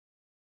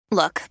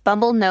Look,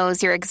 Bumble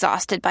knows you're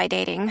exhausted by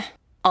dating.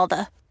 All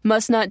the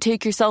must not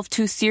take yourself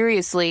too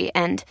seriously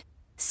and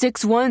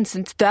 6'1"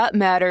 since that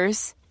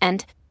matters.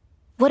 And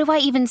what do I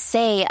even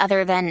say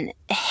other than,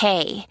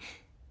 hey?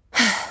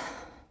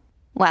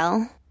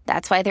 Well,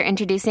 that's why they're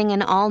introducing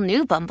an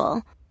all-new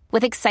Bumble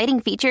with exciting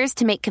features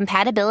to make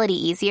compatibility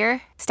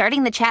easier,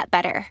 starting the chat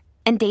better,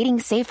 and dating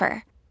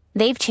safer.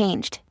 They've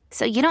changed,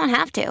 so you don't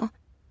have to.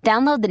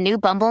 Download the new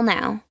Bumble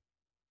now.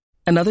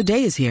 Another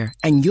day is here,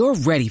 and you're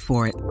ready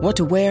for it. What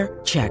to wear?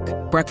 Check.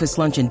 Breakfast,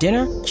 lunch, and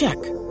dinner?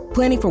 Check.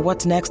 Planning for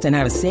what's next and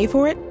how to save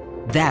for it?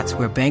 That's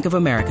where Bank of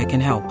America can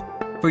help.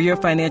 For your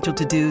financial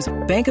to-dos,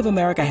 Bank of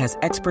America has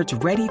experts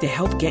ready to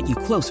help get you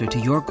closer to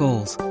your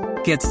goals.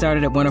 Get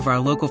started at one of our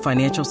local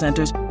financial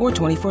centers or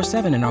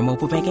 24/7 in our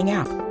mobile banking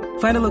app.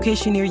 Find a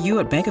location near you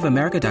at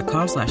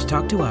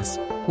bankofamerica.com/talktous.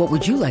 What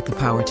would you like the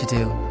power to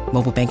do?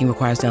 Mobile banking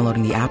requires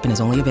downloading the app and is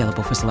only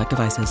available for select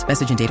devices.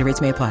 Message and data rates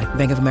may apply.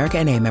 Bank of America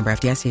N.A., member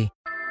FDIC.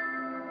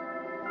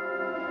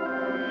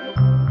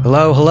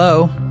 Hello,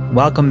 hello.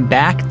 Welcome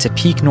back to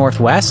Peak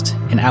Northwest,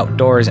 an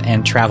outdoors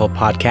and travel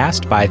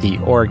podcast by the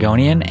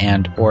Oregonian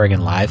and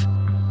Oregon Live,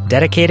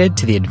 dedicated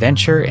to the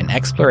adventure and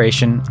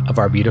exploration of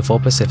our beautiful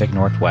Pacific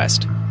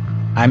Northwest.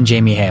 I'm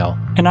Jamie Hale.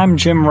 And I'm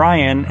Jim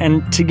Ryan,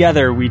 and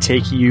together we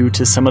take you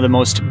to some of the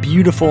most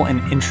beautiful and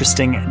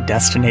interesting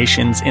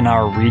destinations in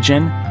our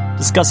region,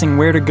 discussing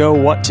where to go,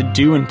 what to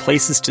do, and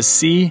places to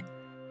see.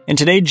 And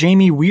today,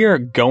 Jamie, we are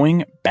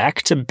going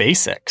back to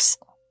basics.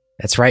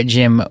 That's right,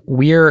 Jim.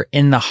 We're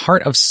in the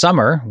heart of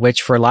summer,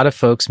 which for a lot of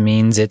folks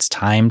means it's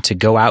time to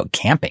go out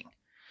camping.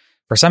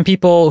 For some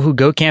people who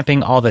go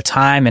camping all the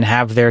time and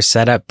have their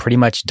setup pretty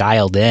much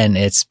dialed in,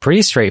 it's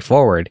pretty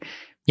straightforward.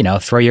 You know,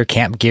 throw your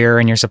camp gear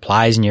and your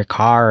supplies in your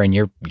car and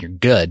you're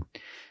good.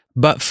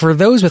 But for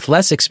those with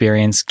less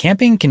experience,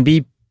 camping can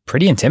be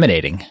pretty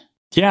intimidating.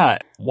 Yeah.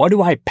 What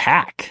do I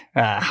pack?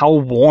 How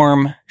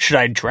warm should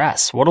I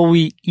dress? What do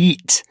we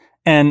eat?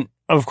 And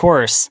of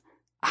course,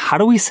 how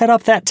do we set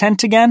up that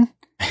tent again?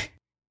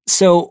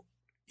 So,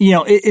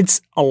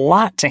 it's a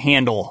lot to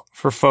handle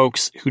for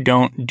folks who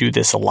don't do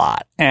this a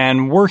lot.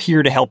 And we're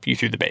here to help you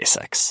through the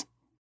basics.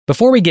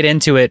 Before we get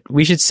into it,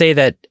 we should say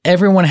that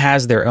everyone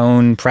has their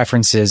own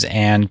preferences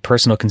and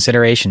personal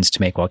considerations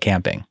to make while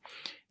camping.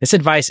 This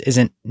advice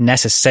isn't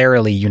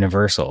necessarily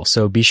universal,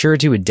 so be sure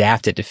to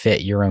adapt it to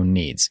fit your own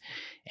needs.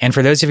 And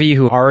for those of you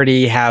who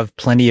already have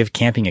plenty of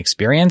camping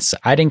experience,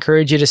 I'd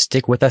encourage you to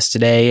stick with us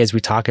today as we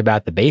talk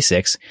about the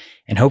basics,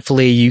 and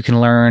hopefully you can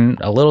learn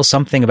a little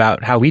something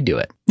about how we do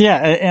it. Yeah,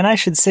 and I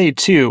should say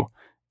too,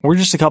 we're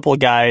just a couple of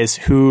guys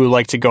who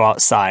like to go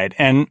outside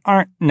and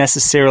aren't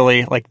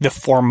necessarily like the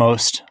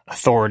foremost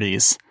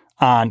authorities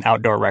on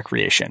outdoor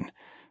recreation.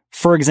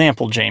 For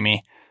example,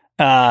 Jamie,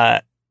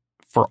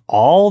 for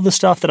all the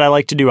stuff that I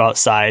like to do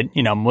outside,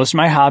 most of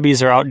my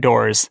hobbies are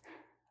outdoors.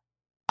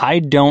 I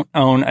don't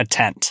own a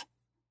tent.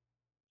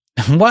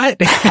 What?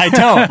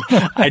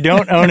 I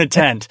don't own a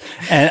tent.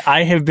 And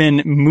I have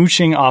been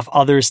mooching off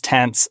others'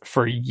 tents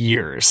for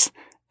years.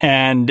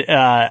 And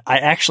I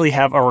actually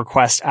have a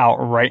request out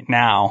right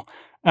now.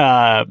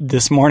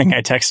 This morning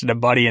I texted a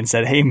buddy and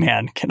said, "Hey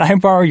man, can I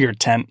borrow your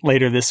tent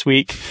later this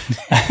week?"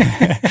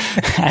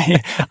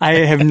 I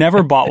have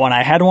never bought one.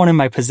 I had one in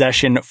my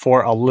possession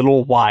for a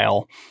little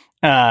while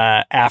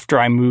after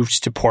I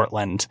moved to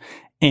Portland.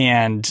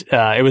 And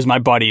it was my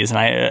buddy's, and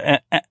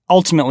I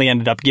ultimately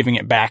ended up giving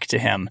it back to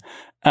him.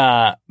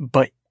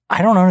 But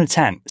I don't own a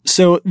tent.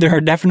 So there are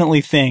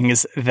definitely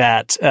things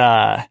that,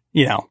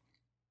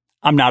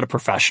 I'm not a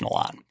professional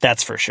on.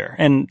 That's for sure.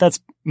 And that's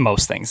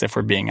most things, if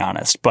we're being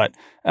honest. But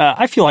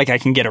I feel like I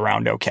can get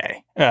around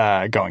okay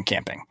going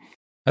camping.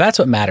 Well, that's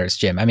what matters,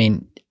 Jim. I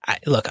mean,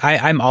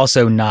 I'm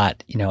also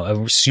not,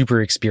 a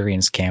super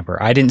experienced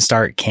camper. I didn't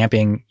start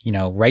camping,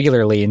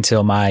 regularly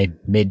until my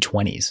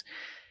mid-20s.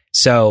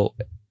 So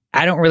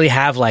I don't really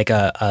have like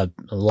a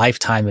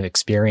lifetime of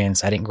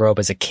experience. I didn't grow up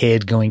as a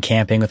kid going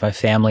camping with my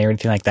family or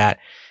anything like that.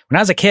 When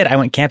I was a kid, I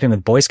went camping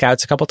with Boy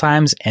Scouts a couple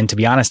times. And to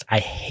be honest, I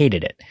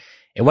hated it.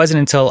 It wasn't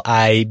until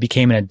I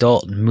became an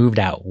adult and moved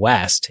out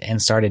west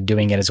and started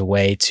doing it as a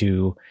way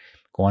to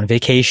go on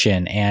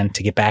vacation and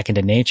to get back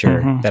into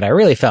nature that I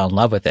really fell in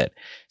love with it.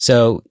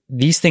 So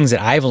these things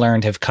that I've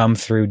learned have come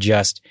through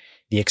just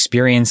the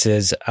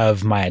experiences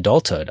of my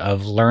adulthood,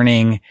 of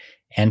learning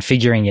and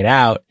figuring it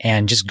out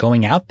and just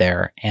going out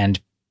there and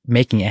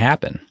making it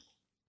happen.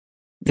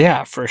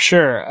 Yeah, for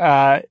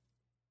sure.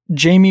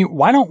 Jamie,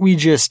 why don't we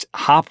just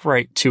hop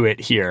right to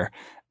it here?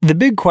 The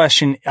big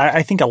question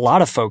I think a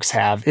lot of folks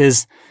have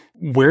is,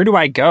 where do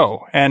I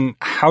go and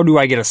how do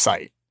I get a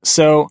site?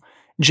 So,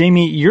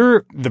 Jamie,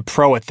 you're the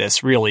pro at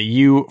this, really.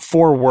 You,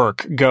 for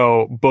work,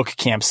 go book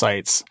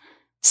campsites,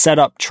 set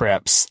up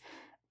trips.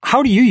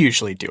 How do you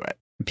usually do it?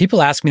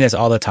 People ask me this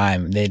all the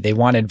time. They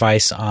want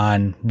advice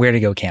on where to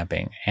go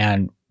camping.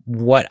 And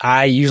what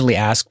I usually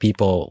ask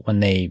people when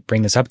they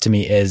bring this up to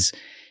me is,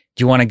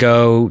 do you want to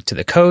go to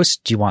the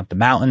coast? Do you want the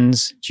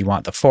mountains? Do you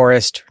want the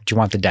forest? Do you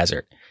want the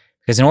desert?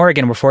 Because in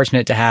Oregon, we're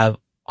fortunate to have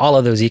all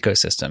of those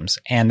ecosystems.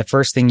 And the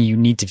first thing you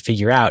need to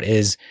figure out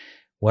is,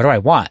 what do I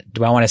want?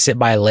 Do I want to sit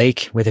by a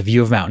lake with a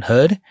view of Mount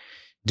Hood?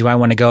 Do I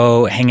want to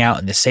go hang out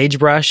in the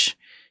sagebrush?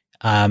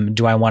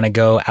 Do I want to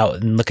go out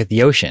and look at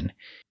the ocean?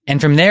 And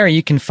from there,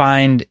 you can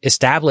find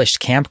established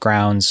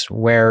campgrounds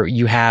where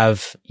you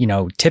have,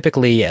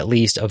 typically at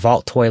least a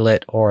vault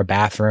toilet or a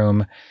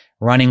bathroom,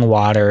 running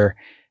water,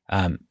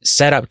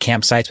 set up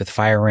campsites with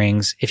fire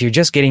rings. If you're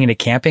just getting into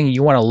camping,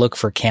 you want to look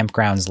for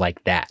campgrounds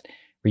like that,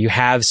 where you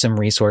have some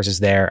resources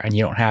there and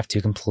you don't have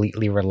to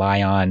completely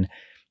rely on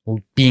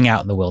being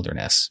out in the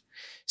wilderness.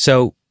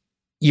 So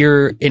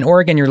in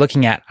Oregon, you're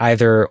looking at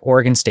either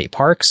Oregon State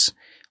Parks,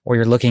 or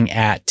you're looking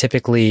at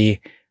typically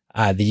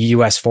the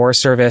U.S.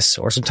 Forest Service,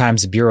 or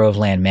sometimes the Bureau of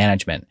Land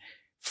Management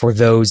for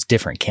those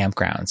different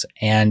campgrounds.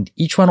 And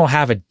each one will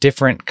have a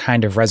different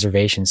kind of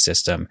reservation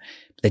system.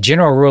 The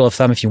general rule of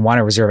thumb, if you want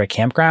to reserve a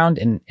campground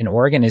in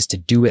Oregon, is to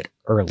do it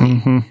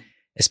early,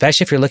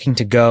 especially if you're looking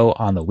to go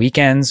on the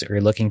weekends or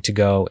you're looking to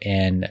go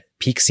in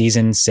peak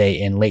season, say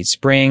in late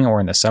spring or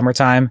in the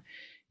summertime.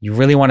 You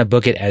really want to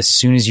book it as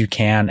soon as you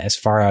can, as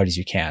far out as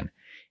you can.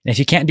 And if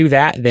you can't do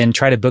that, then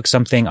try to book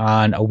something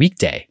on a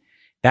weekday.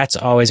 That's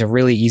always a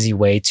really easy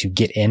way to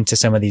get into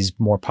some of these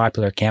more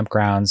popular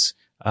campgrounds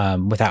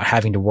without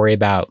having to worry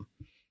about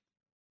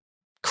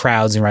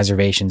crowds and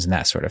reservations and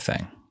that sort of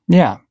thing.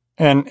 Yeah.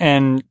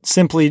 And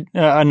simply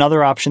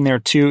another option there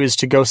too is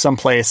to go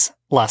someplace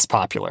less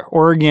popular.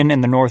 Oregon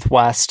and the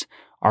Northwest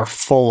are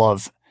full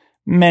of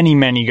many,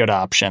 many good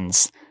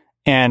options.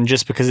 And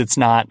just because it's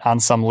not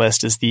on some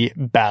list as the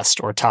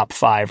best or top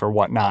 5 or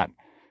whatnot,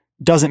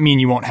 doesn't mean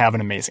you won't have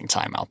an amazing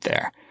time out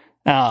there.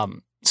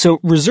 So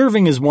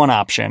reserving is one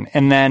option,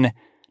 and then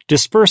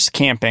dispersed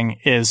camping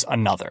is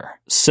another.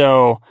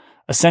 So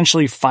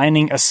essentially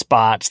finding a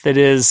spot that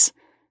is,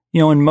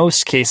 in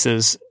most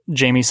cases,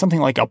 Jamie, something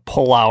like a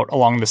pullout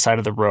along the side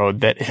of the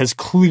road that has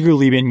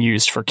clearly been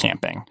used for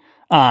camping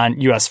on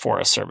U.S.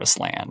 Forest Service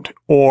land,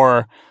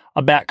 or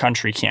a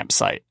backcountry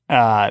campsite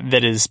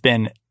that has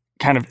been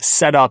kind of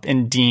set up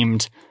and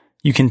deemed,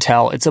 you can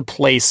tell it's a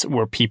place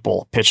where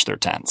people pitch their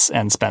tents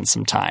and spend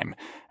some time.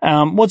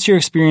 What's your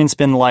experience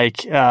been like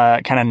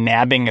kind of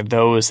nabbing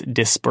those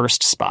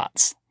dispersed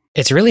spots?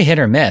 It's really hit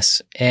or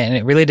miss, and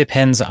it really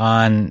depends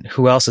on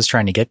who else is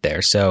trying to get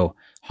there. So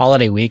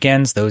holiday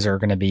weekends, those are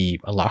going to be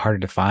a lot harder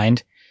to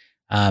find.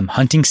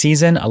 Hunting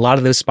season, a lot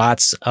of those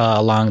spots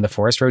along the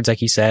forest roads,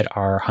 like you said,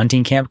 are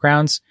hunting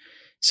campgrounds.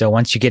 So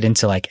once you get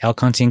into like elk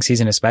hunting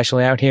season,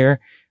 especially out here,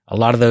 a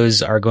lot of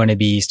those are going to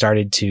be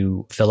started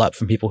to fill up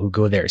from people who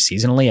go there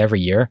seasonally every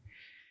year.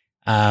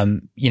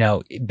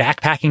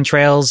 Backpacking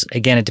trails,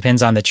 again, it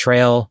depends on the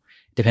trail,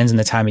 depends on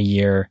the time of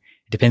year,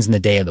 it depends on the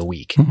day of the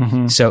week.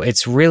 Mm-hmm. So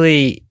it's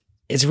really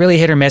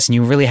hit or miss, and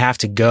you really have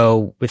to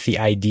go with the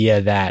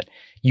idea that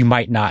you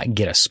might not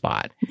get a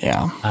spot.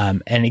 Yeah.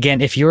 And again,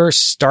 if you're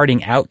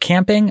starting out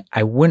camping,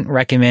 I wouldn't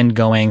recommend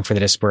going for the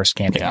dispersed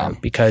camping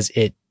route, because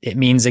it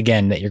means,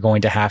 again, that you're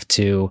going to have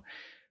to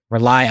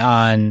rely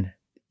on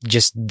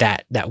just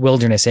that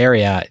wilderness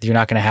area. You're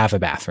not going to have a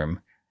bathroom,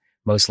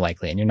 most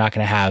likely, and you're not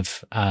going to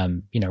have,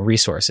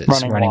 resources,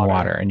 running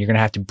water, and you're going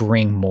to have to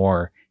bring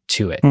more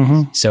to it.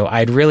 Mm-hmm. So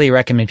I'd really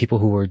recommend people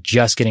who are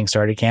just getting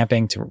started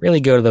camping to really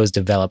go to those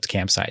developed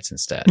campsites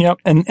instead. Yep.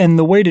 And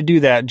the way to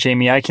do that,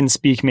 Jamie, I can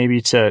speak maybe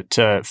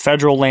to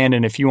federal land,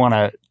 and if you want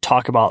to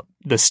talk about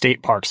the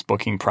state parks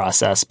booking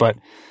process, but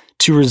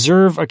to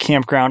reserve a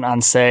campground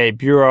on, say,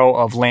 Bureau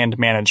of Land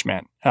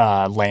Management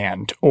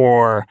land,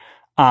 or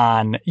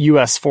on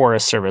U.S.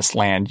 Forest Service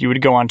land, you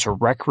would go on to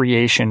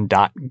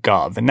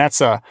recreation.gov. And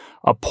that's a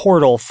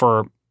portal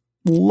for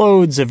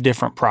loads of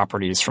different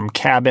properties, from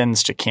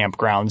cabins to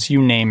campgrounds,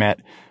 you name it,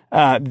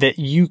 that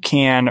you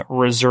can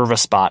reserve a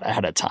spot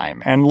ahead of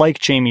time. And like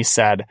Jamie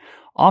said,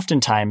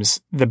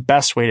 oftentimes the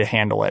best way to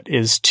handle it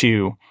is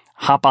to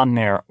hop on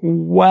there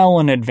well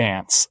in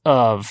advance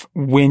of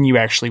when you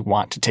actually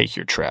want to take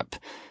your trip.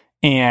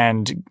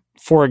 And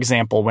for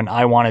example, when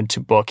I wanted to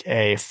book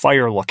a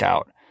fire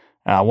lookout,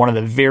 one of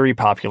the very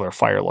popular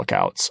fire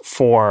lookouts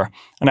for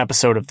an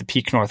episode of the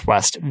Peak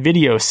Northwest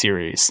video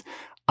series,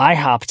 I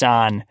hopped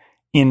on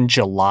in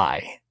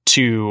July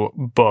to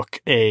book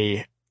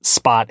a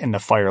spot in the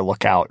fire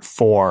lookout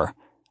for,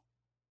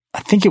 I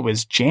think it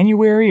was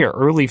January or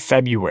early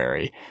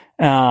February.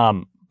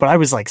 But I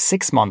was like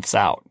 6 months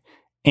out.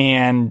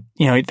 And,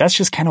 that's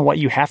just kind of what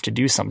you have to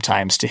do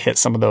sometimes to hit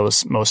some of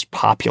those most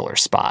popular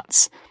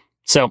spots.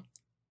 So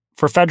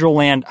for federal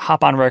land,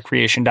 hop on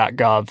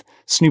recreation.gov,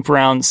 snoop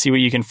around, see what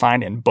you can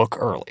find, and book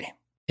early.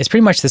 It's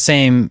pretty much the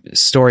same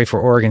story for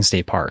Oregon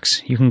State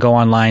Parks. You can go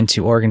online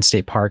to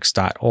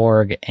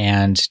OregonStateParks.org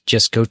and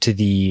just go to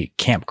the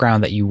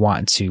campground that you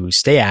want to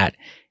stay at.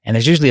 And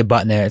there's usually a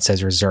button there that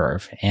says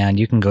reserve, and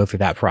you can go through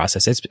that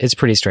process. It's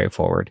pretty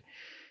straightforward.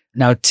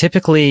 Now,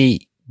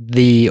 typically,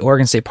 the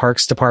Oregon State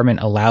Parks Department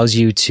allows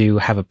you to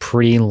have a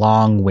pretty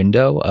long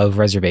window of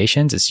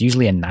reservations. It's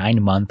usually a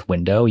 9-month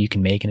window you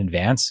can make in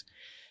advance.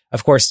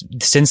 Of course,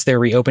 since they're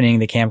reopening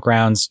the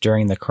campgrounds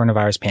during the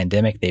coronavirus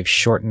pandemic, they've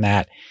shortened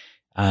that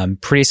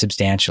pretty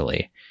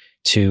substantially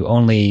to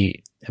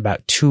only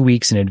about 2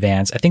 weeks in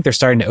advance. I think they're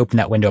starting to open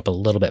that window up a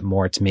little bit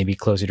more to maybe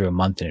closer to a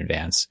month in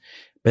advance.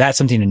 But that's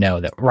something to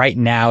know, that right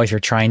now, if you're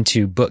trying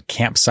to book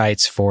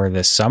campsites for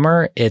the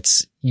summer,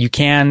 you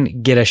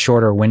can get a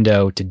shorter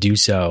window to do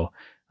so.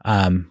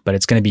 But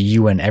it's going to be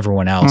you and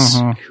everyone else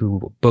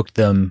who booked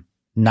them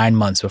 9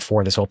 months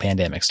before this whole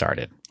pandemic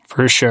started.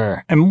 For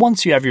sure. And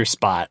once you have your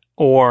spot,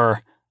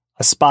 or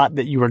a spot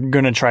that you are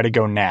going to try to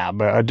go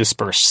nab, a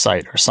dispersed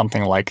site or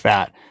something like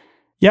that,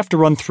 you have to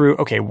run through,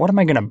 okay, what am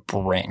I going to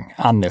bring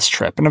on this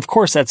trip? And of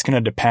course, that's going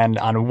to depend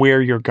on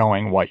where you're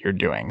going, what you're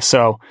doing.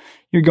 So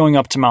you're going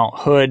up to Mount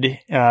Hood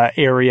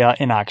area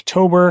in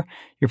October.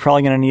 You're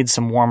probably going to need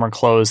some warmer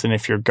clothes than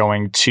if you're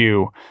going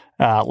to,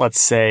 let's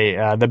say,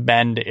 the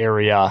Bend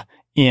area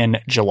in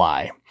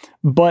July.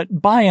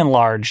 But by and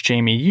large,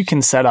 Jamie, you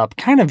can set up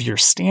kind of your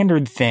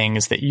standard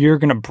things that you're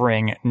going to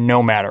bring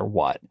no matter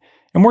what.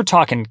 And we're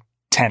talking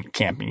tent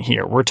camping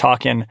here. We're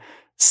talking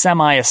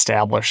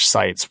semi-established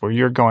sites where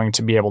you're going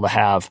to be able to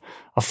have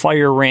a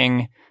fire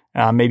ring,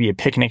 maybe a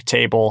picnic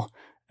table,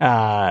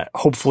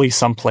 hopefully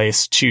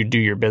someplace to do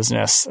your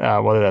business,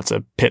 whether that's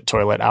a pit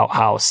toilet,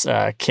 outhouse,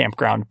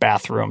 campground,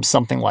 bathroom,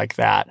 something like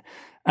that.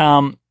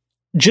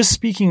 Just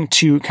speaking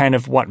to kind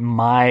of what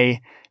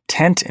my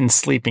tent and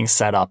sleeping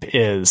setup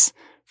is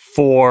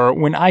for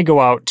when I go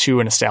out to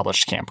an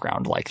established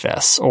campground like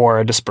this, or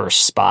a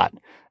dispersed spot,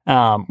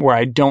 where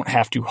I don't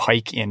have to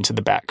hike into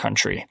the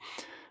backcountry.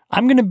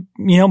 I'm going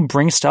to,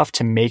 bring stuff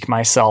to make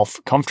myself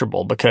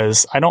comfortable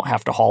because I don't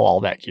have to haul all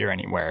that gear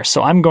anywhere.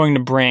 So I'm going to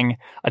bring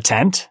a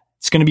tent.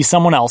 It's going to be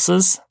someone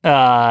else's, but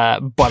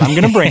I'm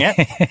going to bring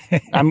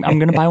it. I'm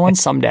going to buy one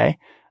someday.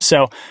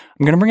 So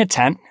I'm going to bring a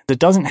tent that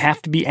doesn't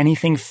have to be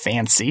anything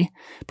fancy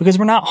because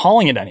we're not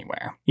hauling it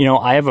anywhere.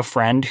 I have a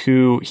friend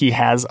he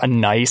has a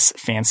nice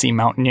fancy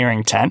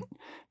mountaineering tent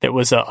that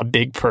was a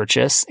big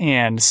purchase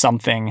and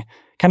something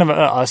kind of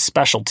a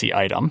specialty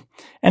item.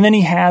 And then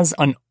he has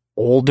an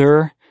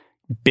older,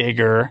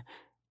 bigger,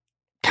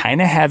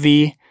 kind of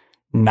heavy,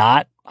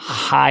 not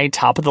high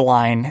top of the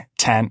line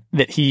tent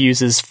that he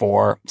uses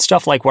for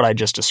stuff like what I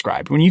just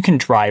described, when you can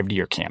drive to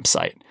your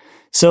campsite.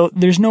 So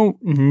there's no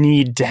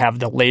need to have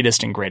the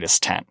latest and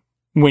greatest tent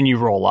when you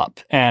roll up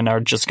and are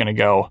just going to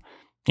go,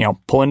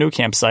 pull into a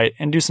campsite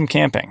and do some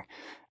camping.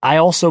 I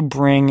also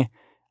bring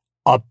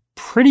a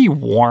pretty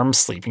warm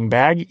sleeping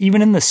bag,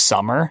 even in the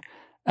summer.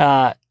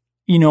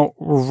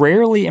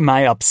 Rarely am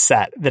I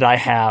upset that I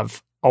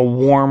have a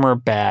warmer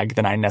bag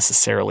than I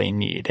necessarily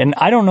need. And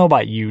I don't know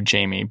about you,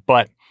 Jamie,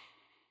 but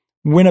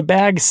when a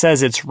bag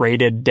says it's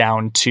rated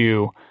down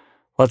to,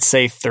 let's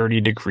say, 30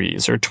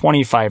 degrees or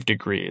 25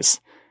 degrees,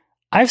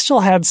 I've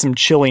still had some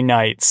chilly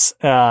nights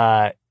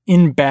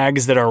in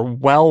bags that are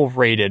well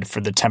rated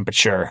for the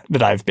temperature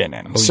that I've been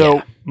in.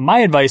 My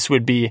advice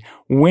would be,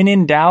 when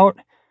in doubt,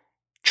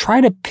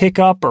 try to pick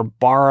up or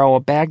borrow a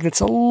bag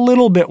that's a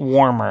little bit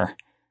warmer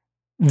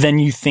than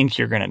you think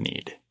you're going to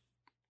need.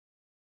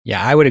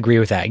 Yeah, I would agree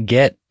with that.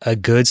 Get a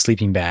good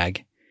sleeping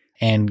bag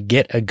and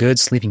get a good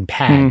sleeping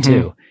pad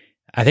too.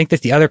 I think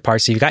that's the other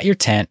part. So you've got your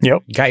tent, you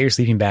got your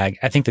sleeping bag.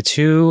 I think the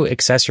two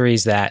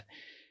accessories that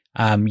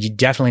you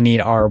definitely need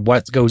are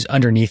what goes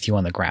underneath you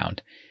on the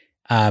ground.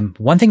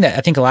 One thing that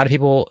I think a lot of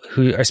people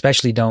who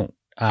especially don't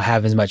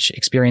have as much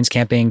experience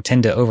camping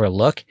tend to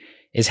overlook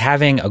is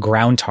having a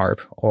ground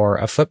tarp or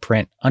a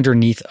footprint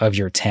underneath of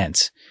your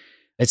tent.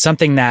 It's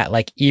something that,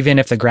 like, even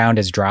if the ground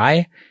is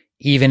dry,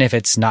 even if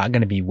it's not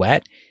going to be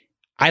wet,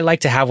 I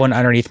like to have one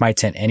underneath my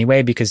tent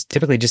anyway, because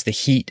typically just the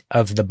heat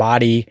of the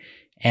body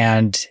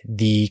and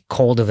the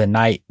cold of the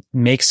night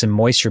makes some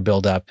moisture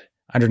build up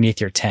underneath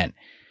your tent.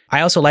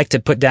 I also like to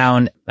put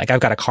down, like,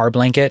 I've got a car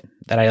blanket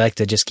that I like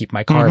to just keep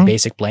my car,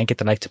 basic blanket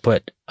that I like to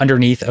put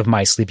underneath of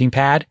my sleeping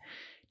pad,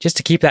 just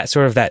to keep that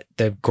sort of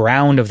the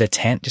ground of the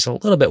tent just a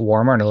little bit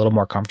warmer and a little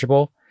more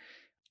comfortable.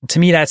 To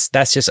me, that's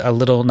just a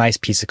little nice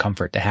piece of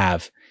comfort to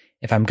have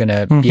if I'm going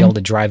to be able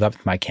to drive up to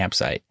my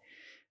campsite.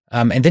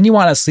 And then you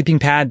want a sleeping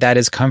pad that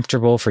is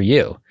comfortable for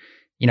you.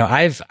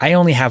 I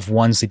only have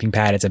one sleeping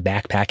pad. It's a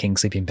backpacking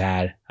sleeping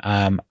pad.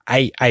 I'm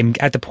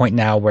at the point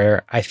now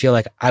where I feel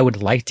like I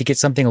would like to get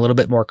something a little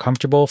bit more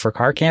comfortable for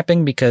car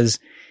camping, because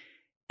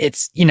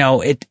it's,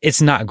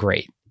 it's not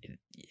great.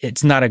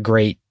 It's not a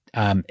great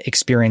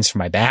experience for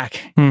my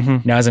back.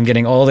 As I'm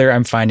getting older,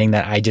 I'm finding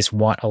that I just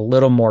want a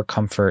little more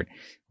comfort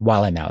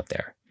while I'm out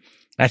there.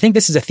 And I think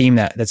this is a theme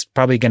that's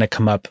probably going to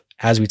come up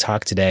as we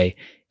talk today,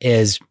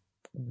 is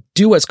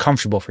do what's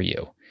comfortable for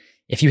you.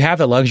 If you have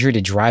the luxury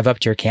to drive up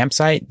to your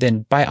campsite,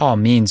 then by all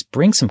means,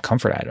 bring some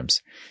comfort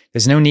items.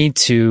 There's no need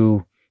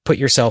to put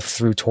yourself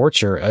through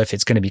torture if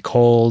it's going to be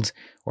cold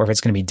or if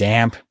it's going to be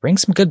damp. Bring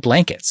some good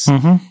blankets.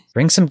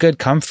 Bring some good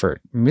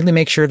comfort. Really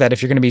make sure that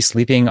if you're going to be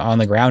sleeping on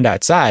the ground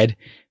outside,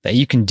 that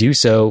you can do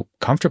so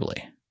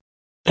comfortably.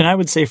 And I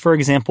would say, for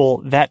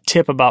example, that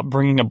tip about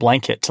bringing a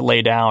blanket to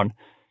lay down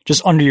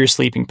just under your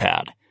sleeping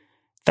pad,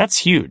 that's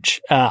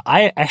huge.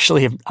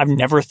 I've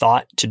never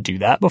thought to do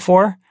that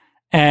before.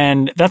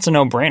 And that's a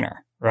no-brainer,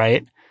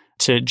 right?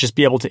 To just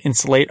be able to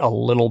insulate a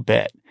little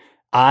bit.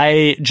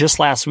 I just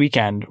last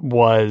weekend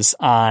was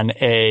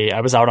I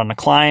was out on a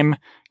climb,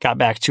 got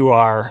back to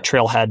our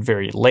trailhead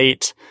very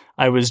late.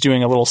 I was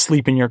doing a little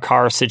sleep in your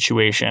car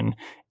situation,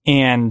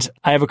 and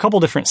I have a couple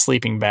different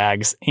sleeping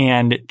bags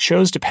and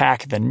chose to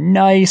pack the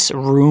nice,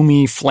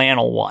 roomy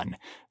flannel one,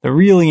 the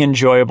really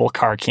enjoyable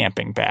car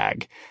camping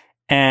bag.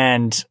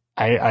 And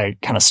I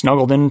kind of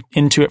snuggled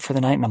into it for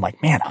the night, and I'm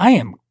like, man, I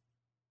am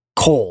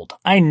cold.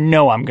 I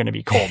know I'm going to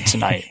be cold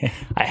tonight.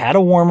 I had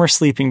a warmer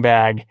sleeping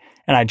bag,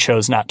 and I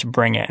chose not to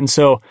bring it. And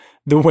so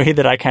the way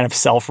that I kind of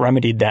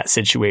self-remedied that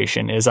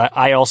situation is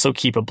I also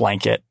keep a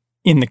blanket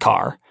in the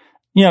car,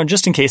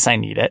 just in case I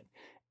need it,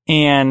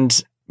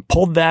 and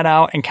pulled that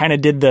out and kind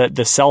of did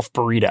the self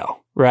burrito,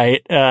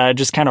 right?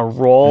 Just kind of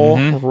roll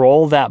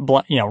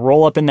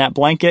up in that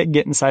blanket,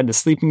 get inside the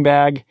sleeping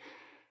bag,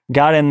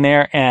 got in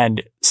there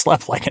and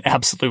slept like an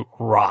absolute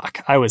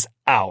rock. I was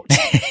out.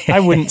 I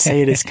wouldn't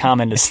say it is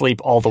common to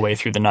sleep all the way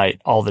through the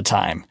night all the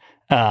time,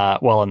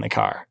 while in the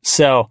car.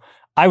 So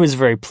I was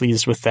very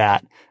pleased with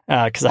that,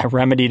 because I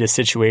remedied a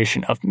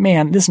situation of,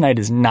 man, this night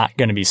is not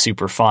going to be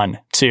super fun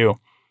to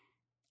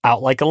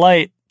out like a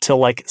light till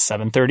like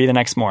 7:30 the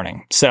next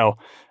morning. So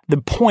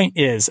the point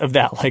is of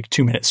that like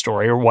 2-minute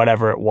story or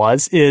whatever it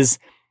was is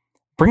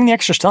bring the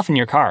extra stuff in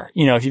your car.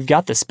 If you've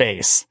got the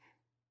space,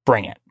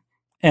 bring it.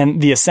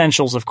 And the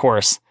essentials, of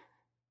course,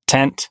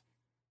 tent,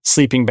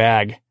 sleeping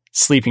bag,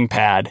 sleeping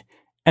pad,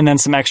 and then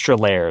some extra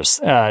layers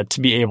to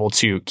be able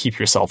to keep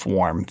yourself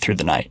warm through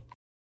the night.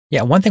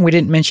 Yeah, one thing we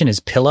didn't mention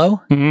is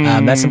pillow.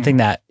 That's something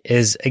that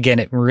is, again,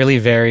 it really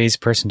varies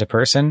person to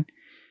person.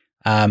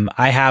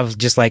 I have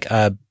just like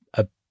a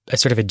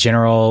sort of a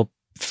general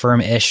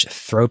firm-ish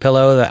throw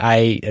pillow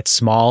it's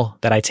small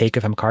that I take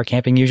if I'm car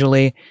camping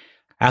usually.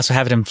 I also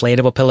have an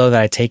inflatable pillow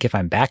that I take if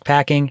I'm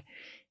backpacking.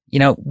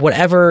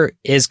 Whatever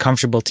is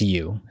comfortable to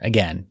you.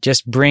 Again,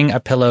 just bring a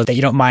pillow that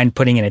you don't mind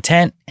putting in a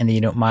tent and that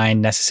you don't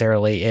mind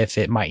necessarily if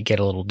it might get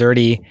a little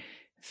dirty.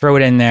 Throw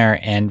it in there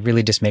and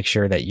really just make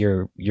sure that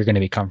you're going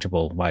to be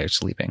comfortable while you're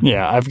sleeping.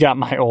 Yeah, I've got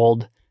my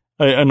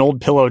an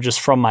old pillow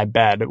just from my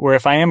bed where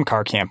if I am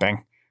car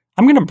camping,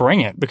 I'm going to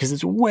bring it because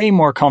it's way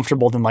more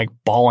comfortable than like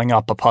balling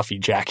up a puffy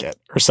jacket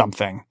or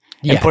something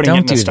and putting it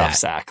in the stuff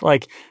sack.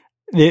 Like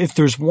if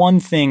there's one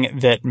thing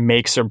that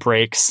makes or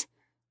breaks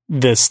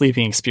the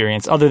sleeping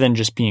experience, other than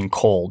just being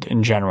cold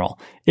in general,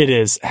 it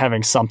is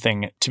having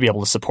something to be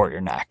able to support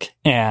your neck.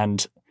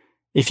 And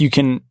if you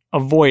can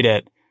avoid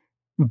it,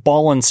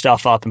 balling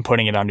stuff up and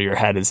putting it under your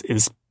head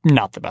is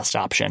not the best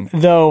option.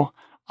 Though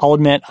I'll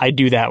admit I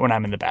do that when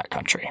I'm in the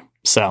backcountry.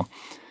 So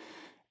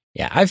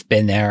yeah, I've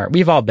been there.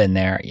 We've all been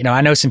there.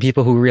 I know some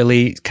people who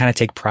really kind of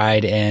take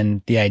pride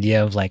in the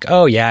idea of like,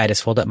 oh yeah, I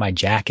just fold up my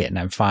jacket and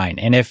I'm fine.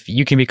 And if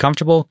you can be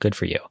comfortable, good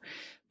for you.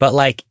 But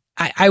like,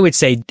 I would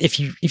say if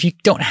you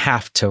don't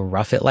have to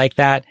rough it like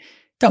that,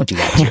 don't do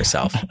that to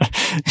yourself.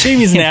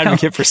 Jamie's an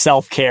advocate for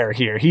self-care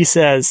here. He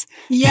says,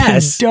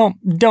 yes,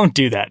 don't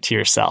do that to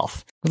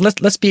yourself.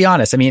 Let's be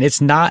honest. I mean,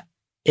 it's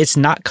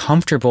not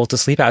comfortable to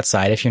sleep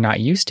outside if you're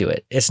not used to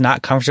it. It's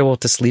not comfortable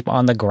to sleep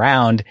on the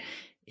ground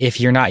if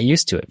you're not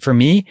used to it. For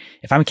me,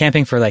 if I'm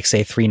camping for like,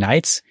 say 3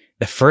 nights,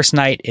 the first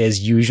night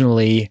is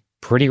usually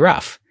pretty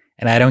rough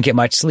and I don't get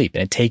much sleep.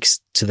 And it takes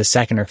to the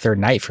second or third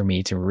night for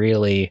me to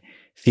really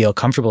feel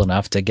comfortable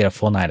enough to get a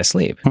full night of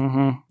sleep.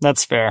 Mm-hmm.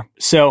 That's fair.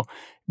 So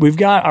we've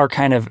got our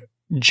kind of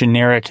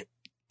generic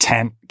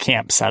tent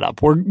camp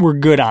setup. We're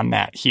good on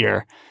that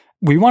here.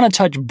 We want to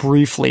touch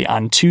briefly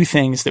on 2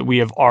 things that we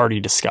have already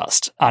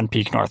discussed on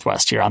Peak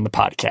Northwest here on the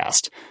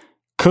podcast.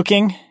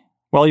 Cooking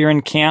while you're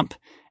in camp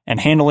and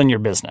handling your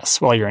business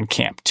while you're in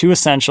camp. 2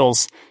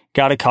 essentials,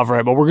 got to cover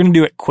it, but we're going to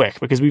do it quick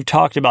because we've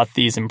talked about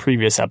these in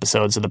previous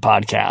episodes of the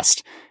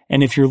podcast.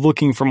 And if you're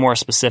looking for more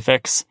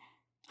specifics,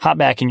 hop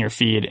back in your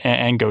feed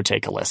and go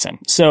take a listen.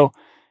 So,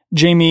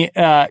 Jamie,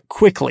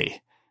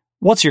 quickly,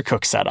 what's your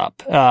cook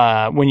setup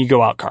when you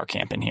go out car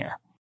camping here?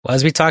 Well,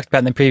 as we talked about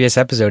in the previous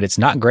episode, it's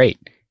not great.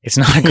 It's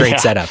not a great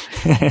setup.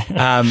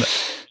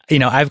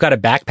 I've got a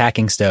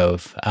backpacking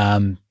stove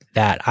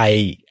that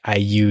I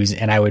use,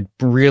 and I would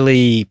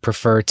really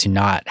prefer to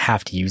not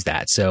have to use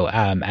that. So,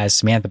 as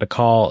Samantha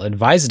Bacall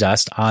advised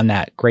us on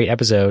that great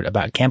episode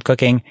about camp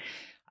cooking,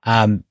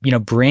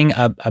 bring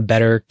a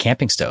better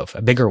camping stove,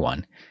 a bigger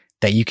one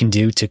that you can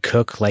do to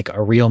cook like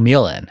a real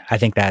meal in. I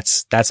think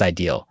that's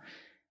ideal.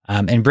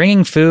 And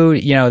bringing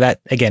food,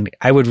 that again,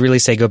 I would really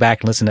say go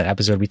back and listen to that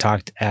episode. We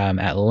talked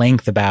at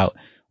length about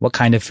what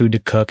kind of food to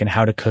cook and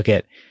how to cook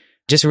it.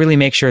 Just really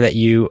make sure that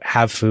you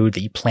have food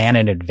that you plan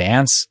in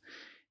advance,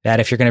 that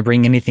if you're going to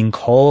bring anything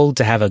cold,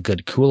 to have a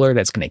good cooler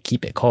that's going to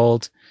keep it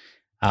cold.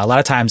 A lot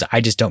of times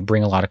I just don't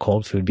bring a lot of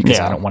cold food because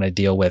I don't want to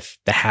deal with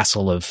the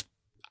hassle of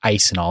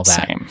ice and all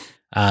that.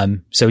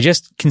 Same. So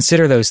just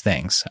consider those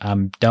things.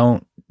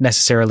 Don't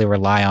necessarily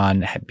rely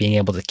on being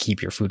able to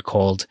keep your food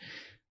cold.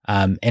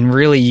 And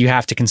really you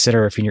have to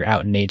consider if you're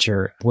out in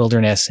nature,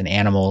 wilderness and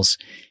animals,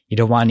 you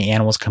don't want any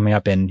animals coming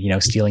up and,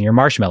 stealing your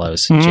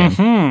marshmallows, Jim.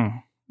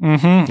 Mm-hmm.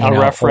 Mm-hmm. A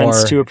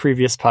reference to a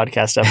previous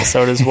podcast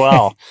episode as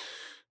well.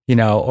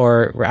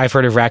 or I've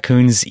heard of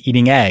raccoons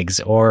eating eggs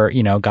or,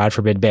 God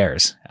forbid,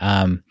 bears.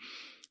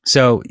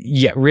 So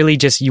yeah, really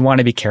just, you want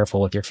to be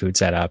careful with your food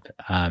setup,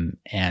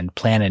 and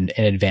plan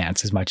in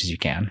advance as much as you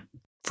can.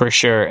 For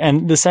sure.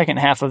 And the second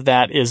half of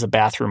that is a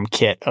bathroom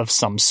kit of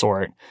some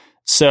sort.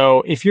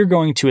 So if you're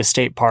going to a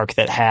state park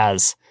that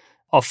has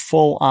a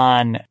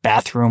full-on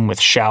bathroom with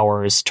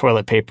showers,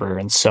 toilet paper,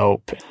 and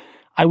soap,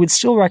 I would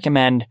still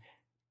recommend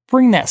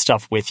bring that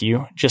stuff with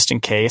you just in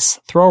case.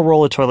 Throw a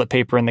roll of toilet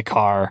paper in the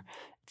car,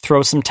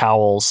 throw some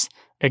towels.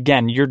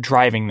 Again, you're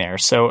driving there,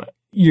 so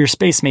your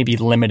space may be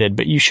limited,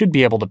 but you should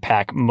be able to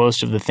pack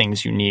most of the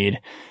things you need.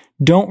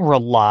 Don't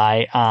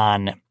rely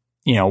on,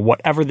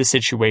 whatever the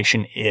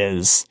situation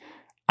is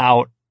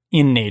out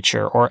in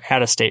nature or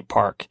at a state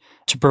park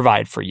to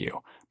provide for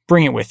you.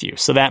 Bring it with you.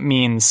 So that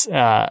means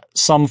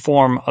some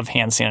form of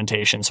hand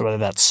sanitation. So whether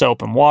that's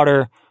soap and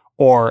water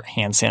or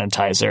hand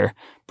sanitizer,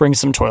 bring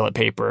some toilet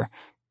paper,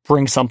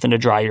 bring something to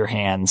dry your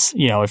hands.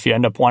 If you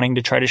end up wanting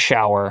to try to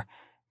shower,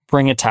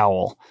 bring a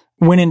towel.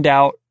 When in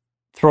doubt,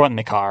 throw it in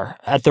the car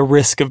at the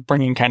risk of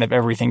bringing kind of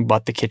everything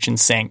but the kitchen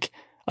sink.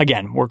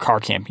 Again, we're car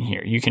camping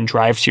here. You can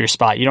drive to your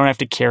spot. You don't have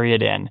to carry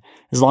it in.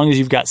 As long as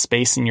you've got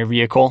space in your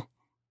vehicle,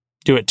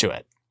 do it to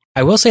it.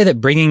 I will say that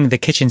bringing the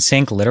kitchen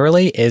sink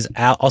literally is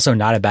also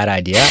not a bad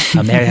idea.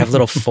 They have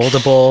little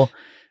foldable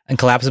and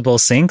collapsible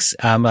sinks,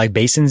 like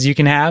basins you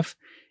can have.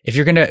 If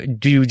you're going to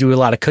do a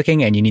lot of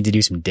cooking and you need to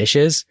do some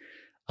dishes,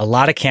 a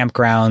lot of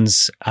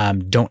campgrounds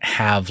don't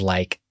have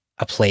like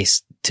a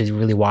place to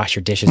really wash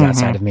your dishes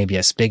outside of maybe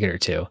a spigot or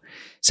two.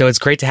 So it's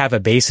great to have a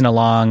basin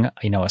along,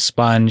 a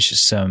sponge,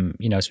 some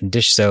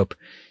dish soap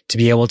to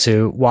be able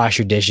to wash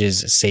your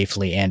dishes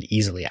safely and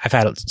easily. I've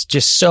had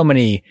just so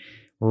many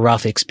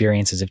rough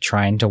experiences of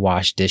trying to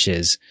wash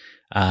dishes,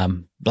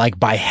 like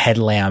by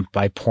headlamp,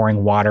 by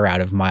pouring water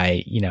out of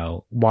my,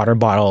 water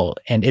bottle.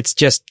 And it's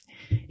just,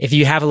 if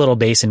you have a little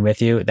basin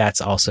with you,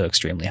 that's also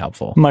extremely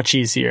helpful. Much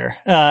easier.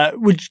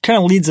 Which kind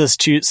of leads us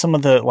to some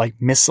of the like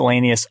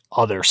miscellaneous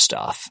other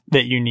stuff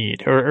that you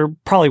need or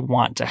probably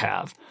want to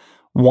have.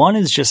 One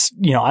is just,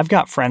 I've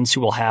got friends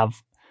who will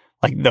have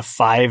like the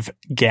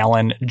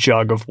 5-gallon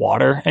jug of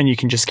water and you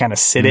can just kind of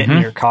sit it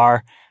in your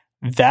car.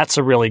 That's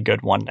a really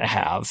good one to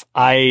have.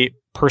 I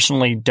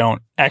personally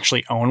don't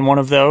actually own one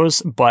of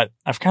those, but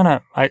I kind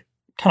of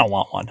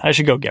want one. I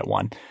should go get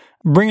one.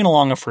 Bringing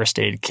along a first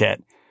aid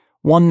kit,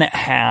 one that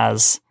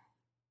has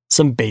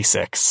some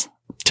basics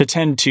to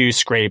tend to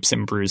scrapes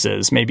and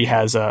bruises, maybe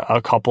has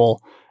a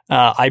couple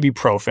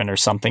ibuprofen or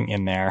something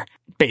in there,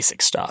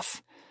 basic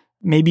stuff.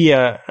 Maybe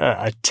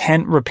a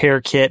tent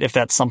repair kit if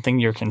that's something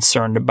you're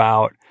concerned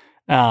about.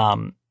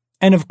 And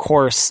of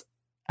course,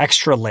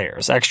 extra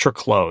layers, extra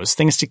clothes,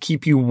 things to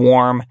keep you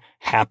warm,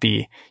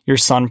 happy, your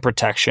sun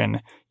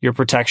protection, your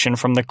protection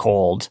from the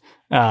cold,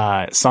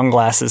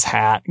 sunglasses,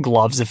 hat,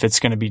 gloves if it's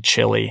going to be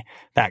chilly,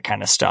 that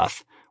kind of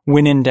stuff.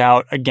 When in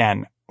doubt,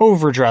 again,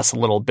 overdress a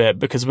little bit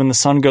because when the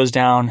sun goes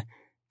down,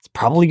 it's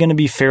probably going to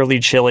be fairly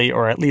chilly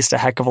or at least a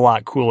heck of a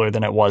lot cooler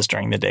than it was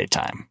during the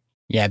daytime.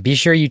 Yeah, be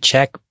sure you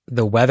check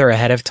the weather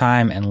ahead of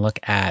time and look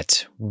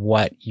at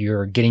what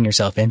you're getting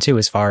yourself into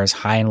as far as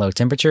high and low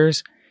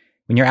temperatures.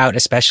 When you're out,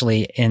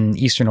 especially in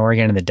Eastern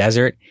Oregon in the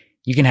desert,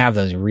 you can have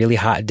those really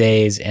hot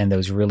days and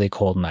those really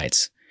cold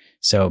nights.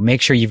 So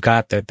make sure you've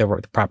got the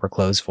proper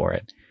clothes for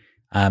it.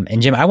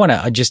 And Jim, I want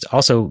to just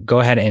also go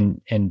ahead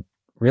and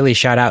really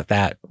shout out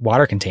that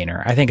water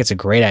container. I think it's a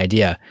great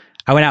idea.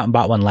 I went out and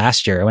bought one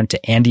last year. I went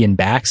to Andy and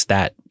Bax,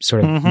 that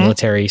sort of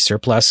military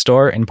surplus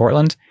store in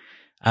Portland.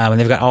 And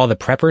they've got all the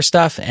prepper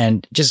stuff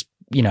and just,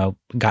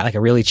 got like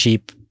a really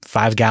cheap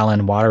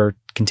 5-gallon water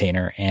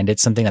container. And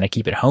it's something that I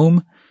keep at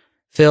home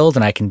filled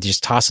and I can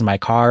just toss in my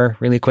car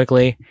really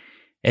quickly.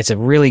 It's a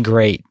really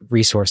great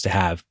resource to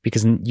have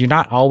because you're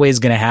not always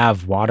going to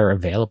have water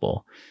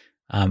available.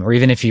 Or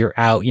even if you're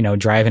out,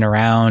 driving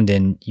around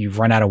and you've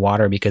run out of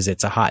water because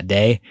it's a hot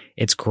day,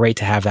 it's great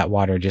to have that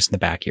water just in the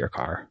back of your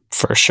car.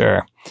 For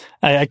sure.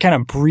 I kind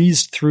of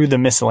breezed through the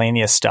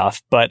miscellaneous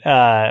stuff, but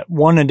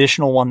one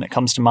additional one that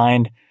comes to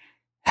mind,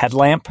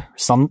 headlamp,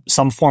 some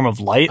form of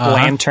light,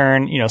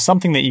 lantern,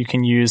 something that you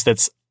can use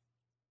that's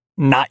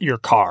not your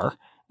car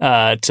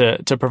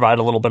to provide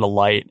a little bit of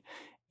light.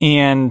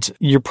 And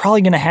you're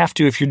probably going to have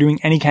to, if you're doing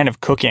any kind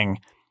of cooking,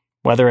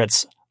 whether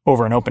it's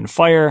over an open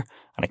fire,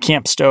 on a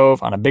camp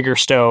stove, on a bigger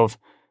stove,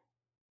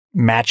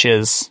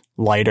 matches,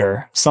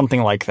 lighter,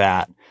 something like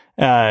that,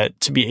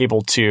 to be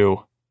able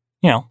to,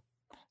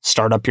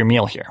 start up your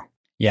meal here.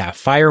 Yeah.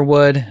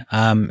 Firewood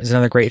is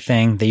another great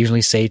thing. They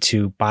usually say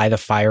to buy the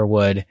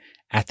firewood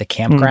at the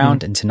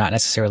campground and to not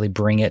necessarily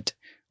bring it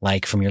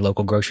like from your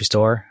local grocery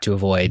store to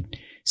avoid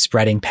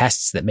spreading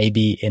pests that may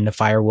be in the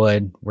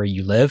firewood where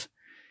you live.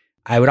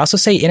 I would also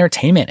say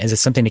entertainment is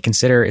something to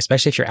consider,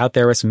 especially if you're out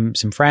there with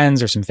some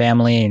friends or some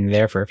family and you're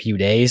there for a few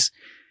days.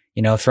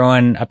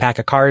 Throwing a pack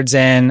of cards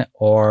in,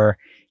 or,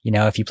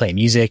 if you play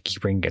music, you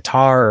bring a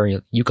guitar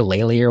or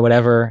ukulele or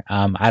whatever.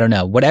 I don't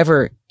know,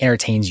 whatever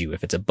entertains you.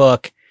 If it's a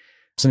book,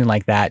 something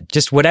like that.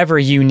 Just whatever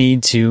you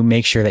need to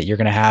make sure that you're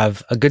going to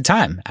have a good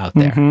time out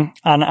there.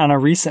 Mm-hmm. On a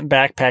recent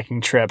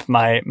backpacking trip,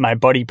 my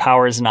buddy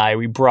Powers and I,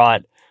 we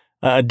brought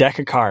a deck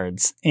of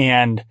cards,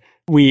 and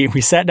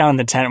we sat down in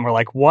the tent and we're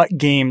like, what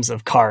games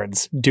of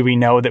cards do we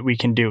know that we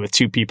can do with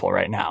two people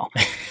right now?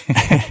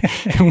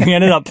 We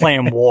ended up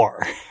playing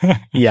War.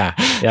 Yeah,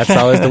 that's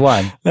always the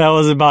one. That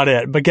was about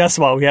it. But guess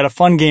what? We had a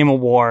fun game of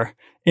War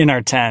in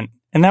our tent,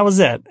 and that was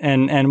it.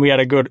 And we had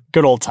a good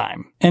old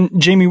time. And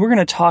Jamie, we're going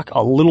to talk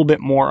a little bit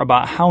more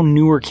about how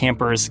newer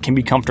campers can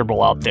be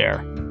comfortable out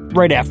there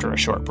right after a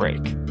short break.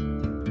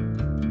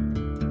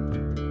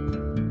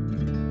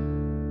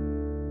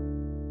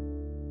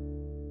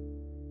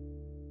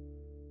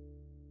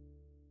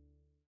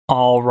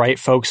 All right,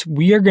 folks,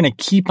 we are going to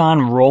keep on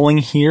rolling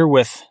here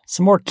with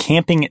some more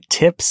camping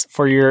tips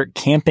for your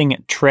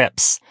camping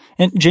trips.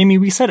 And Jamie,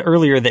 we said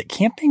earlier that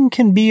camping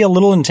can be a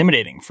little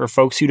intimidating for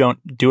folks who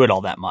don't do it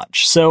all that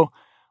much. So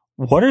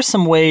what are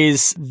some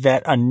ways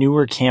that a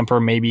newer camper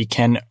maybe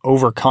can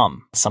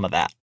overcome some of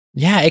that?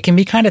 Yeah, it can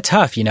be kind of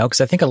tough,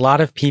 because I think a lot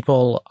of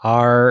people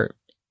are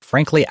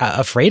frankly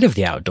afraid of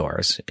the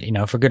outdoors,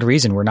 for good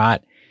reason. We're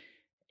not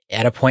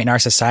at a point in our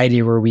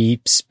society where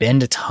we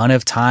spend a ton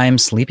of time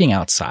sleeping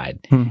outside.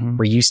 Mm-hmm.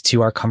 We're used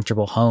to our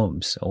comfortable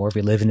homes, or if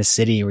we live in the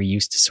city, we're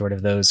used to sort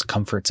of those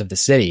comforts of the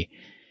city.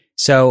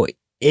 So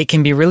it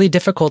can be really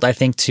difficult, I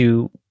think,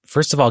 to,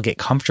 first of all, get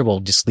comfortable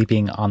just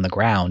sleeping on the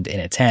ground in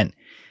a tent.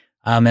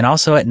 And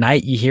also at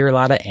night, you hear a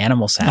lot of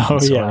animal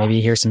sounds, or maybe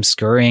you hear some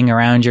scurrying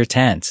around your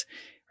tent,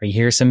 or you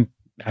hear some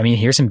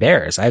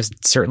bears. I've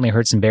certainly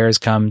heard some bears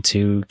come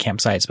to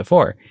campsites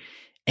before,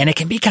 and it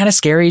can be kind of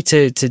scary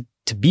to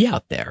be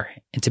out there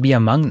and to be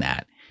among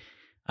that.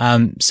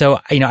 So,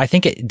 I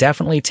think it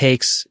definitely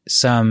takes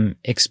some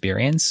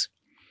experience,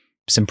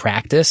 some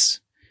practice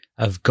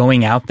of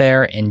going out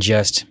there and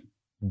just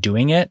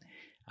doing it,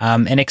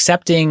 and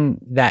accepting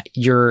that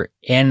you're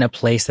in a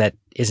place that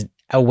is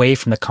away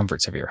from the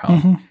comforts of your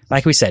home. Mm-hmm.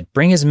 Like we said,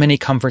 bring as many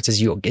comforts as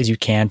you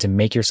can to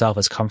make yourself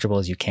as comfortable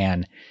as you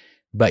can.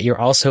 But you're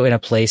also in a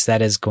place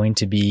that is going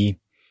to be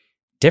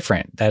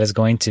different. That is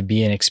going to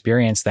be an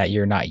experience that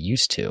you're not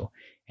used to.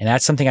 And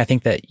that's something I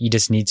think that you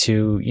just need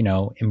to,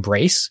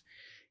 embrace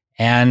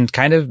and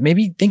kind of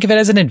maybe think of it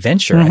as an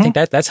adventure. Mm-hmm. I think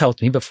that's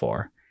helped me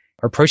before.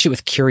 Or approach it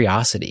with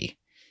curiosity.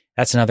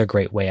 That's another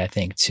great way, I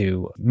think,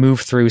 to move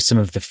through some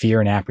of the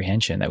fear and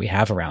apprehension that we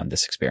have around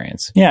this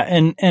experience. Yeah,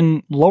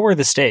 and lower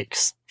the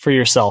stakes for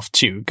yourself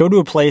too. Go to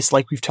a place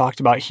like we've talked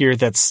about here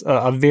that's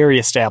a very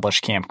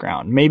established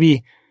campground,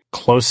 maybe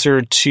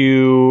closer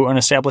to an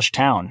established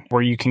town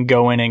where you can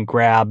go in and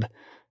grab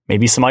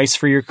maybe some ice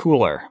for your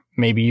cooler.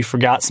 Maybe you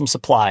forgot some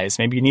supplies.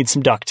 Maybe you need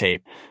some duct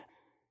tape.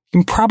 You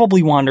can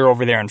probably wander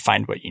over there and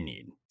find what you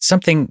need.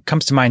 Something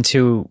comes to mind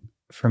too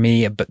for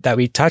me, but that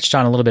we touched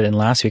on a little bit in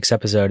last week's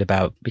episode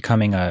about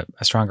becoming a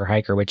stronger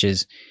hiker, which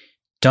is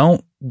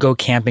don't go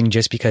camping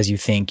just because you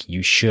think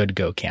you should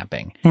go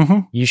camping.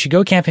 Mm-hmm. You should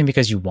go camping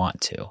because you want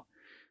to.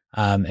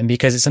 And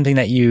because it's something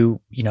that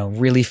you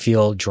really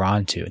feel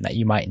drawn to and that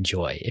you might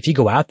enjoy. If you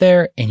go out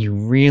there and you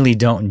really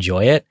don't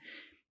enjoy it,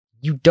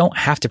 you don't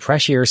have to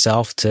pressure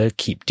yourself to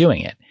keep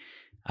doing it.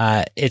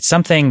 It's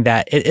something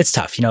that it's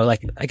tough.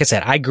 Like I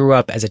said, I grew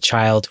up as a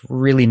child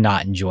really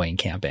not enjoying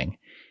camping,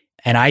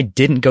 and I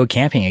didn't go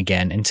camping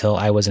again until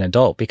I was an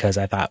adult because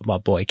I thought, well,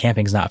 boy,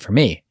 camping's not for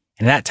me.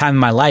 And at that time in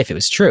my life, it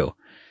was true.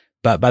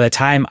 But by the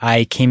time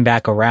I came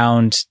back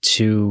around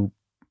to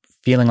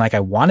feeling like I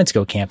wanted to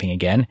go camping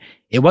again,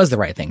 it was the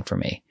right thing for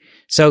me.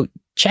 So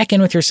check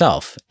in with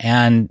yourself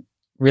and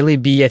really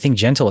be, I think,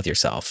 gentle with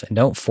yourself, and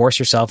don't force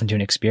yourself into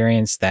an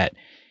experience that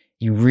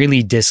you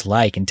really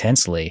dislike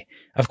intensely.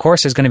 Of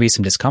course, there's going to be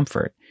some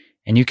discomfort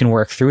and you can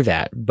work through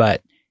that,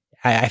 but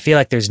I feel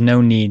like there's no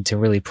need to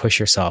really push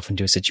yourself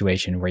into a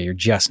situation where you're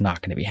just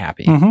not going to be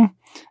happy. Mm-hmm.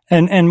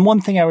 And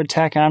one thing I would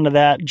tack onto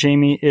that,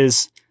 Jamie,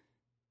 is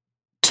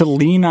to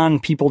lean on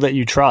people that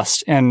you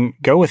trust and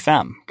go with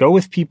them. Go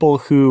with people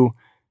who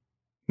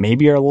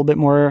maybe are a little bit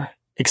more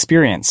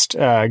experienced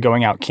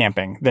going out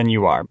camping than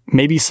you are.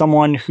 Maybe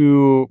someone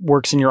who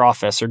works in your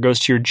office or goes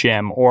to your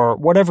gym or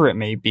whatever it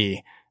may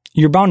be.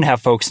 You're bound to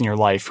have folks in your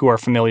life who are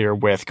familiar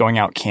with going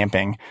out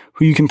camping,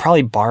 who you can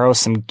probably borrow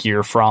some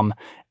gear from,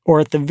 or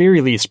at the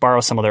very least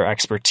borrow some of their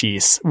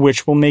expertise,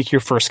 which will make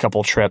your first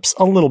couple trips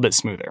a little bit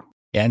smoother.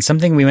 Yeah, and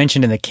something we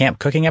mentioned in the camp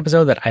cooking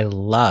episode that I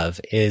love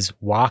is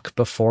walk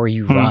before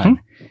you run.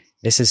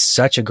 This is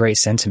such a great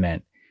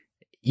sentiment.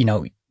 You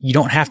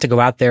don't have to go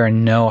out there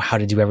and know how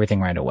to do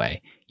everything right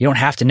away. You don't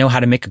have to know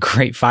how to make a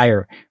great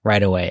fire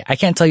right away. I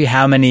can't tell you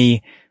how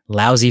many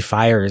lousy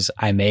fires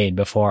I made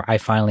before I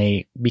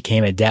finally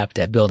became adept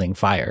at building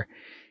fire.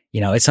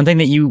 It's something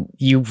that you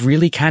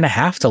really kind of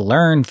have to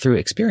learn through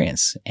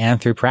experience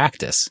and through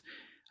practice.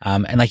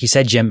 And like you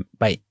said, Jim,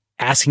 by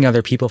asking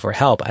other people for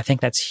help, I think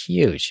that's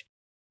huge.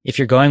 If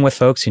you're going with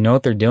folks who know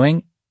what they're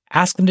doing,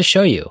 ask them to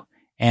show you,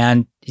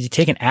 and you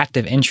take an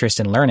active interest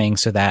in learning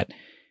so that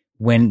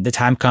when the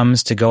time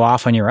comes to go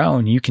off on your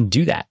own, you can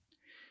do that.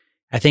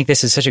 I think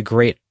this is such a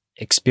great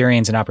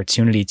experience an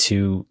opportunity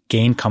to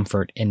gain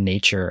comfort in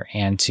nature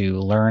and to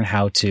learn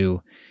how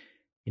to,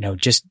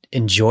 just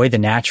enjoy the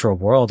natural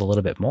world a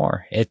little bit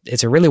more.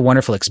 It's a really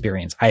wonderful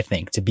experience, I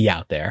think, to be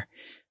out there.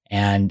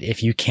 And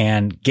if you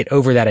can get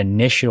over that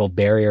initial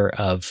barrier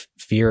of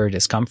fear or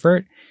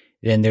discomfort,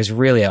 then there's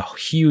really a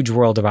huge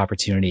world of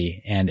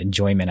opportunity and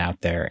enjoyment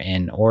out there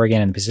in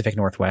Oregon and the Pacific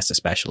Northwest,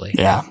 especially.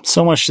 Yeah,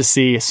 so much to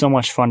see, so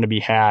much fun to be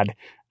had.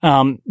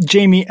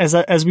 Jamie,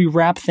 as we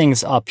wrap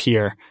things up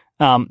here,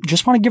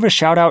 just want to give a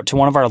shout out to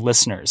one of our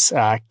listeners,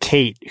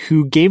 Kate,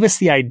 who gave us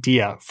the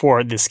idea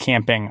for this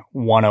Camping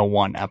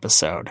 101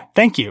 episode.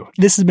 Thank you.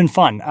 This has been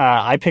fun.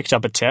 I picked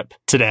up a tip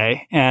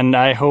today, and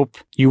I hope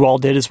you all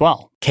did as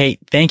well. Kate,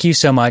 thank you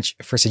so much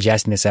for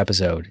suggesting this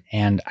episode.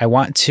 And I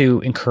want to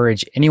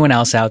encourage anyone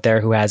else out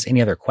there who has any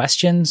other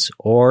questions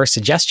or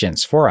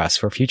suggestions for us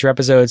for future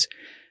episodes.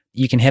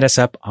 You can hit us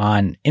up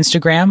on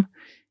Instagram.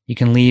 You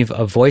can leave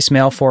a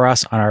voicemail for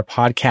us on our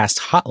podcast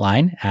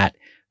hotline at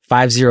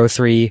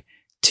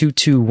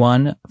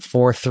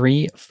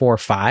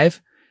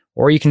 503-221-4345,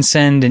 or you can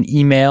send an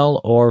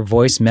email or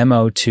voice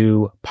memo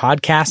to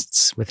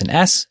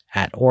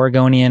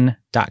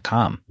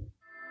podcasts@oregonian.com.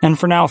 And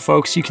for now,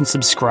 folks, you can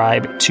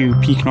subscribe to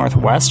Peak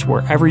Northwest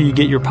wherever you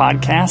get your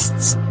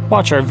podcasts,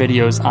 watch our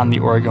videos on the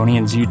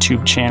Oregonians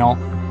YouTube channel,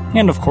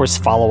 and of course,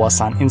 follow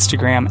us on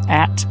Instagram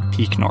at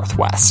Peak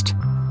Northwest.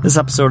 This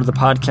episode of the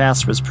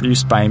podcast was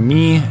produced by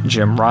me,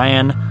 Jim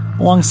Ryan,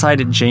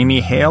 alongside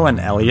Jamie Hale and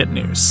Elliot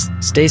News.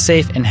 Stay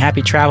safe and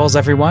happy travels,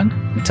 everyone.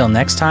 Until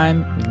next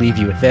time, we leave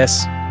you with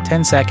this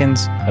 10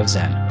 seconds of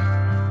Zen.